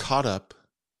literalists are caught up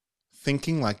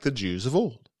thinking like the Jews of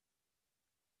old,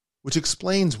 which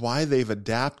explains why they've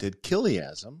adapted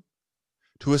Kiliasm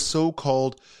to a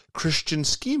so-called Christian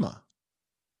schema.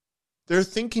 They're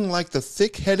thinking like the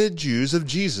thick-headed Jews of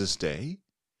Jesus' day,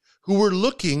 who were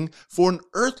looking for an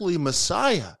earthly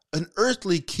Messiah, an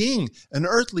earthly king, an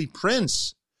earthly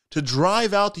prince to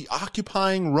drive out the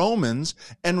occupying Romans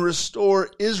and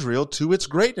restore Israel to its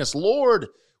greatness. Lord,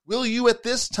 will you at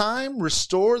this time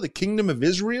restore the kingdom of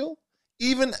Israel,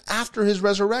 even after his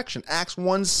resurrection? Acts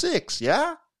 1:6,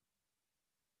 yeah?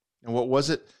 And what was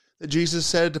it that Jesus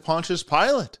said to Pontius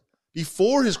Pilate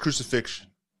before his crucifixion?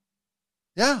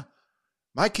 Yeah,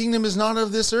 my kingdom is not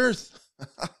of this earth.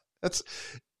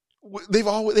 They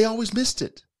always missed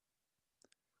it.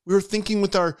 We were thinking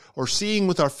seeing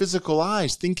with our physical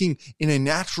eyes, thinking in a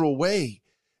natural way.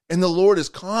 And the Lord is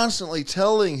constantly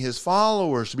telling his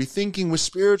followers to be thinking with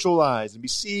spiritual eyes and be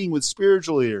seeing with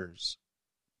spiritual ears.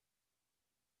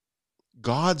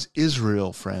 God's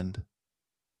Israel, friend,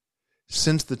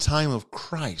 since the time of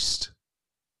Christ,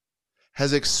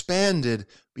 has expanded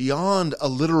beyond a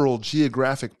literal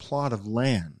geographic plot of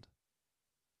land.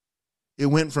 It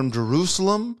went from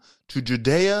Jerusalem to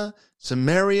Judea,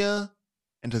 Samaria,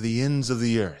 and to the ends of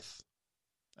the earth.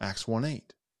 Acts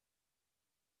 1:8.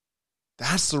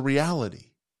 That's the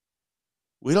reality.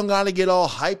 We don't got to get all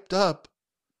hyped up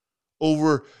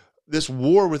over this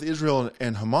war with Israel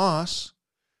and Hamas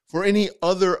for any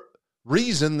other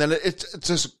reason than it's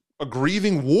just a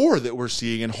grieving war that we're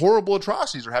seeing and horrible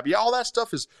atrocities are happening. All that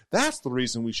stuff that's the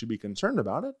reason we should be concerned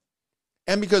about it.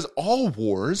 And because all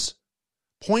wars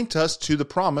point us to the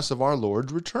promise of our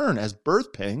Lord's return as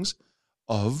birth pangs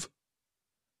of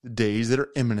the days that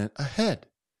are imminent ahead.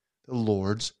 The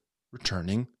Lord's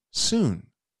returning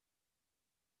soon.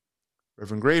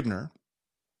 Reverend Graebner,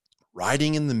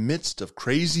 writing in the midst of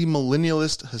crazy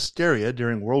millennialist hysteria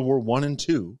during World War I and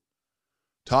II,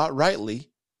 taught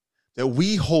rightly that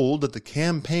we hold that the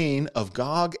campaign of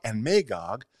Gog and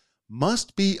Magog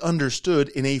must be understood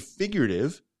in a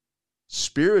figurative,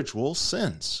 spiritual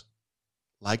sense,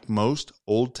 like most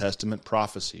Old Testament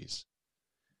prophecies.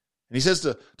 And he says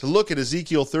to look at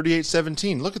Ezekiel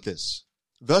 38:17. Look at this.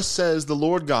 Thus says the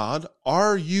Lord God,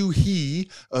 are you he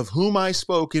of whom I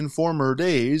spoke in former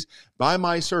days by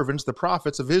my servants, the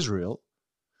prophets of Israel,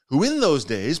 who in those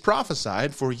days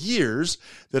prophesied for years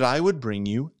that I would bring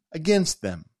you against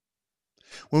them?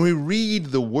 When we read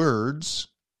the words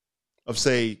of,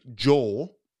 say,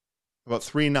 Joel, about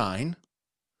 3:9,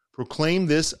 proclaim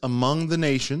this among the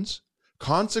nations,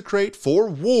 consecrate for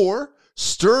war,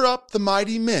 stir up the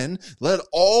mighty men, let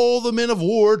all the men of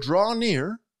war draw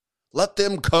near, let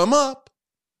them come up.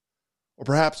 Or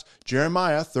perhaps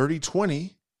Jeremiah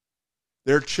 30:20,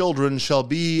 their children shall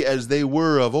be as they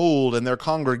were of old, and their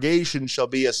congregation shall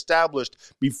be established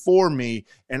before me,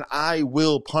 and I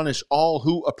will punish all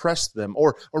who oppress them.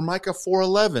 Or Micah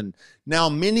 4:11, now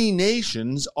many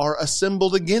nations are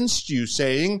assembled against you,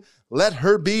 saying, let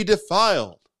her be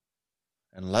defiled,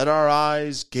 and let our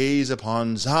eyes gaze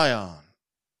upon Zion.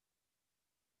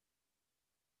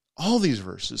 All these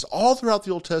verses, all throughout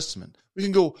the Old Testament, we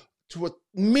can go to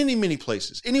many, many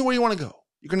places. Anywhere you want to go,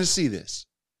 you're going to see this.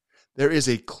 There is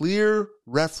a clear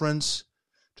reference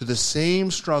to the same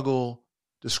struggle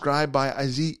described by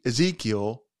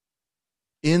Ezekiel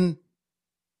in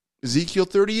Ezekiel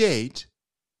 38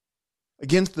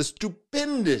 against the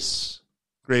stupendous,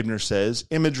 Graebner says,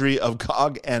 imagery of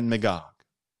Gog and Magog.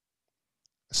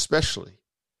 Especially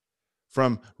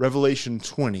from Revelation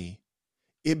 20,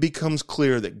 it becomes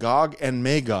clear that Gog and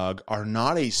Magog are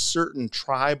not a certain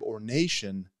tribe or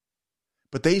nation,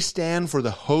 but they stand for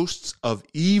the hosts of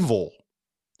evil,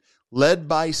 led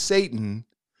by Satan,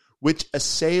 which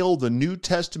assail the New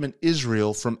Testament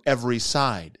Israel from every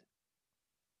side.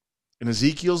 In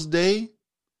Ezekiel's day,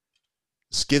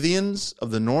 the Scythians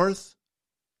of the north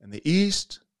and the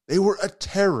east, they were a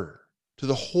terror to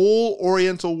the whole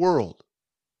Oriental world.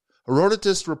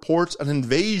 Herodotus reports an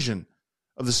invasion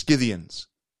of the Scythians,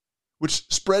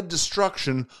 which spread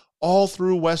destruction all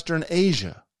through Western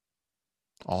Asia,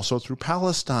 also through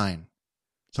Palestine,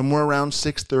 somewhere around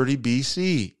 630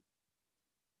 BC.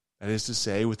 That is to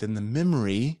say, within the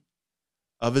memory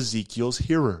of Ezekiel's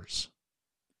hearers.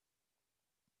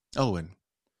 Oh, and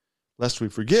lest we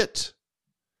forget,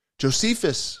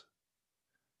 Josephus,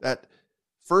 that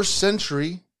first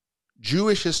century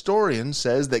Jewish historian,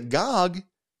 says that Gog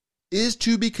is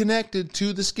to be connected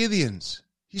to the Scythians.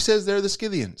 He says they're the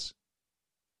Scythians.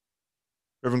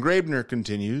 Reverend Graebner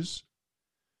continues,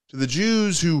 to the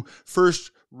Jews who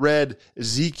first read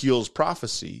Ezekiel's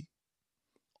prophecy,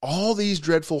 all these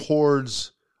dreadful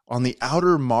hordes on the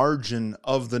outer margin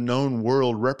of the known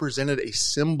world represented a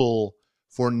symbol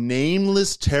for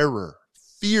nameless terror,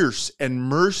 fierce and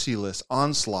merciless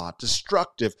onslaught,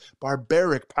 destructive,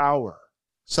 barbaric power.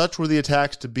 Such were the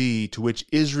attacks to be to which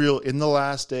Israel in the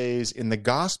last days, in the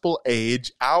gospel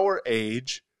age, our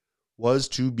age, was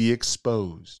to be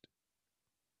exposed.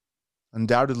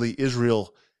 Undoubtedly,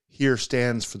 Israel here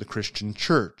stands for the Christian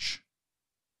church,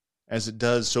 as it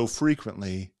does so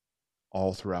frequently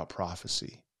all throughout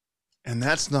prophecy. And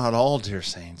that's not all, dear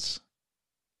saints.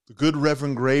 The good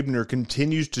Reverend Graebner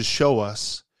continues to show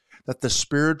us that the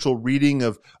spiritual reading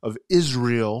of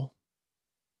Israel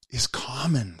is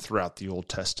common throughout the Old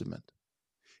Testament.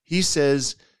 He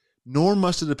says, nor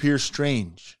must it appear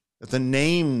strange that the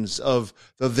names of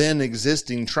the then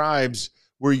existing tribes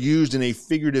were used in a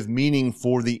figurative meaning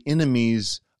for the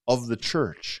enemies of the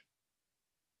church.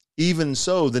 Even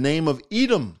so, the name of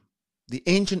Edom, the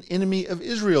ancient enemy of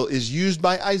Israel, is used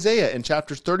by Isaiah in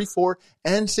chapters 34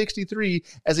 and 63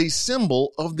 as a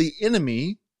symbol of the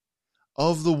enemy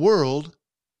of the world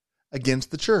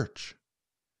against the church.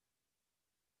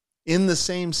 In the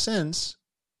same sense,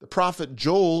 the prophet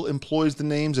Joel employs the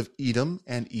names of Edom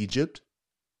and Egypt.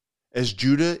 As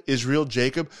Judah, Israel,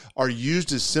 Jacob are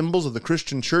used as symbols of the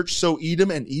Christian church, so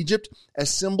Edom and Egypt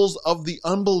as symbols of the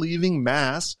unbelieving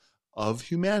mass of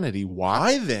humanity.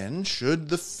 Why then should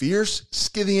the fierce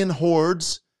Scythian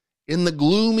hordes in the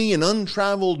gloomy and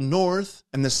untraveled north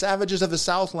and the savages of the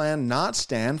southland not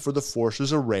stand for the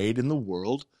forces arrayed in the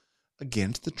world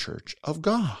against the church of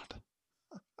God?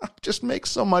 It just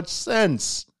makes so much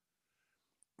sense.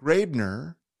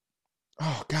 Graebner,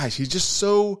 oh guys, he's just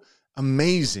so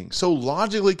amazing, so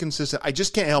logically consistent. I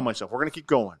just can't help myself. We're going to keep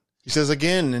going. He says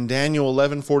again in Daniel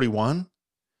 11:41,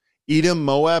 Edom,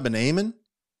 Moab, and Ammon,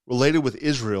 related with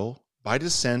Israel by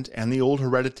descent and the old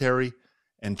hereditary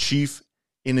and chief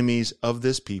enemies of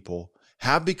this people,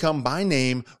 have become by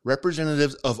name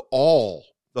representatives of all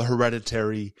the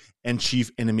hereditary and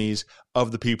chief enemies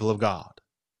of the people of God.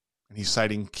 And he's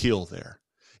citing Kill there.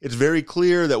 It's very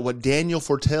clear that what Daniel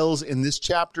foretells in this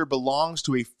chapter belongs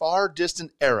to a far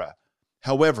distant era.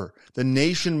 However, the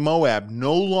nation Moab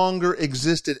no longer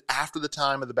existed after the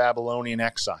time of the Babylonian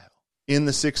exile in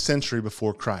the 6th century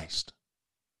before Christ.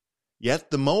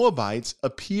 Yet the Moabites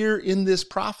appear in this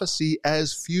prophecy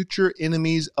as future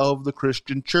enemies of the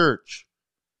Christian church.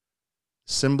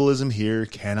 Symbolism here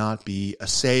cannot be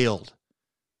assailed.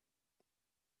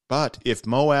 But if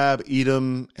Moab,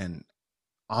 Edom, and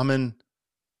Ammon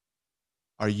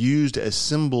are used as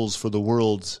symbols for the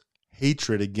world's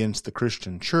hatred against the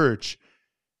Christian church,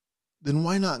 then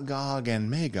why not Gog and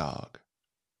Magog?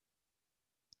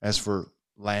 As for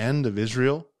land of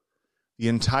Israel, the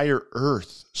entire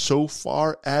earth, so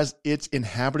far as it's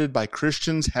inhabited by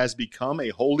Christians, has become a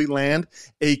holy land,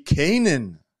 a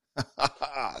Canaan.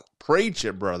 Preach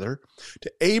it, brother.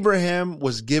 To Abraham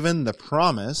was given the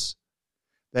promise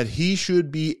that he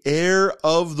should be heir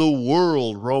of the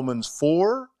world, Romans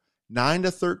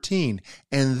 4:9-13.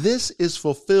 And this is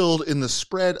fulfilled in the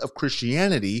spread of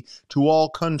Christianity to all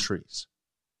countries.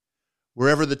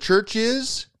 Wherever the church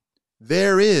is,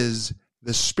 there is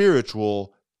the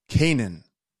spiritual Canaan.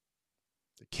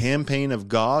 The campaign of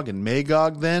Gog and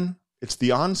Magog, then, it's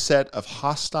the onset of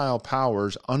hostile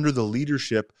powers under the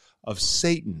leadership of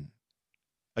Satan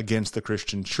against the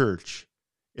Christian church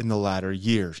in the latter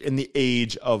years, in the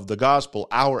age of the gospel,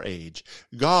 our age.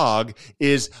 Gog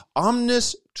is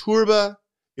omnis turba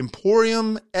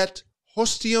emporium et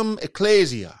hostium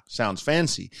ecclesia. Sounds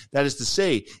fancy. That is to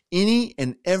say, any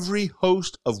and every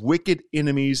host of wicked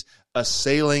enemies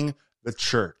assailing the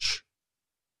church.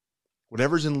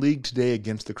 Whatever's in league today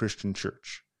against the Christian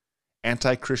church.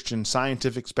 Anti-Christian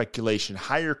scientific speculation,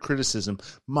 higher criticism,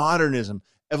 modernism,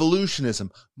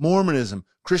 evolutionism, Mormonism,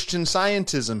 Christian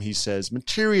scientism, he says,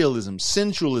 materialism,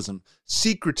 sensualism,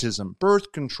 secretism,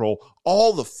 birth control,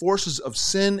 all the forces of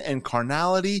sin and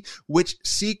carnality which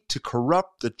seek to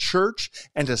corrupt the church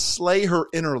and to slay her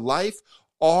inner life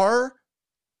are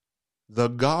the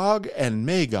Gog and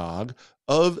Magog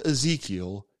of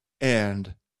Ezekiel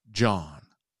and John.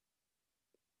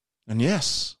 And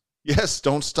yes,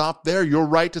 don't stop there. You're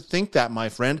right to think that, my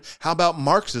friend. How about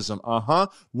Marxism?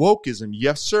 Wokeism?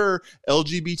 Yes, sir.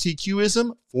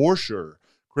 LGBTQism? For sure.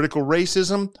 Critical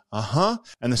racism?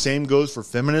 And the same goes for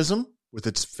feminism, with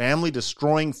its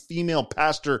family-destroying, female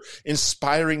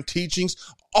pastor-inspiring teachings.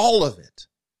 All of it.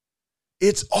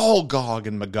 It's all Gog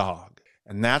and Magog.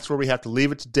 And that's where we have to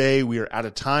leave it today. We are out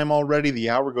of time already. The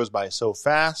hour goes by so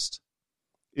fast.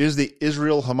 Is the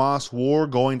Israel-Hamas war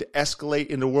going to escalate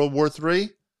into World War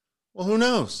III? Well, who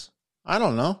knows? I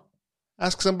don't know.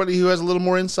 Ask somebody who has a little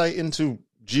more insight into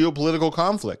geopolitical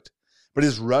conflict. But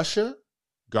is Russia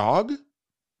Gog?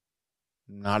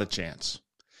 Not a chance.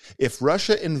 If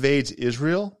Russia invades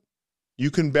Israel, you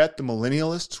can bet the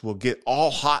millennialists will get all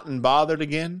hot and bothered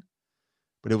again,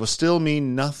 but it will still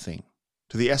mean nothing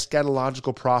to the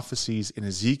eschatological prophecies in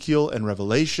Ezekiel and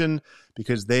Revelation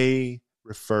because they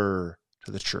refer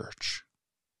to the church.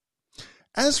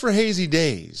 As for hazy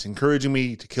days encouraging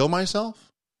me to kill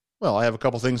myself, well, I have a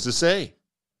couple things to say.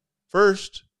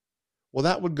 First, well,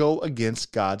 that would go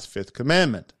against God's fifth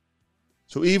commandment.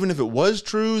 So even if it was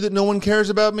true that no one cares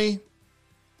about me,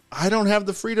 I don't have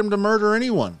the freedom to murder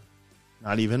anyone,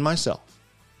 not even myself.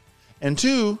 And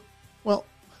two, well,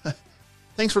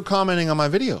 thanks for commenting on my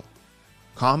video.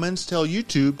 Comments tell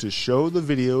YouTube to show the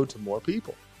video to more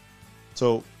people.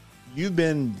 So you've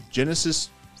been Genesis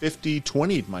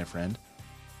 50:20'd, my friend.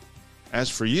 As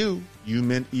for you, you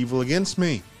meant evil against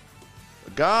me.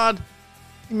 But God,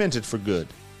 He meant it for good,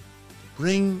 to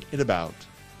bring it about.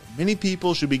 Many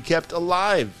people should be kept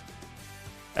alive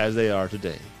as they are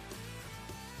today.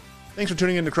 Thanks for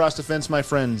tuning in to Cross Defense, my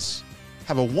friends.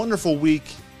 Have a wonderful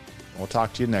week. We'll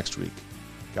talk to you next week.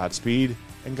 Godspeed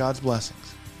and God's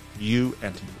blessings to you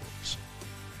and to yours.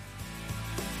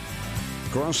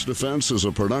 Cross Defense is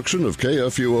a production of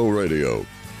KFUO Radio.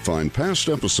 Find past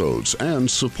episodes and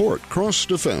support Cross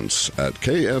Defense at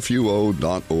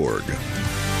kfuo.org.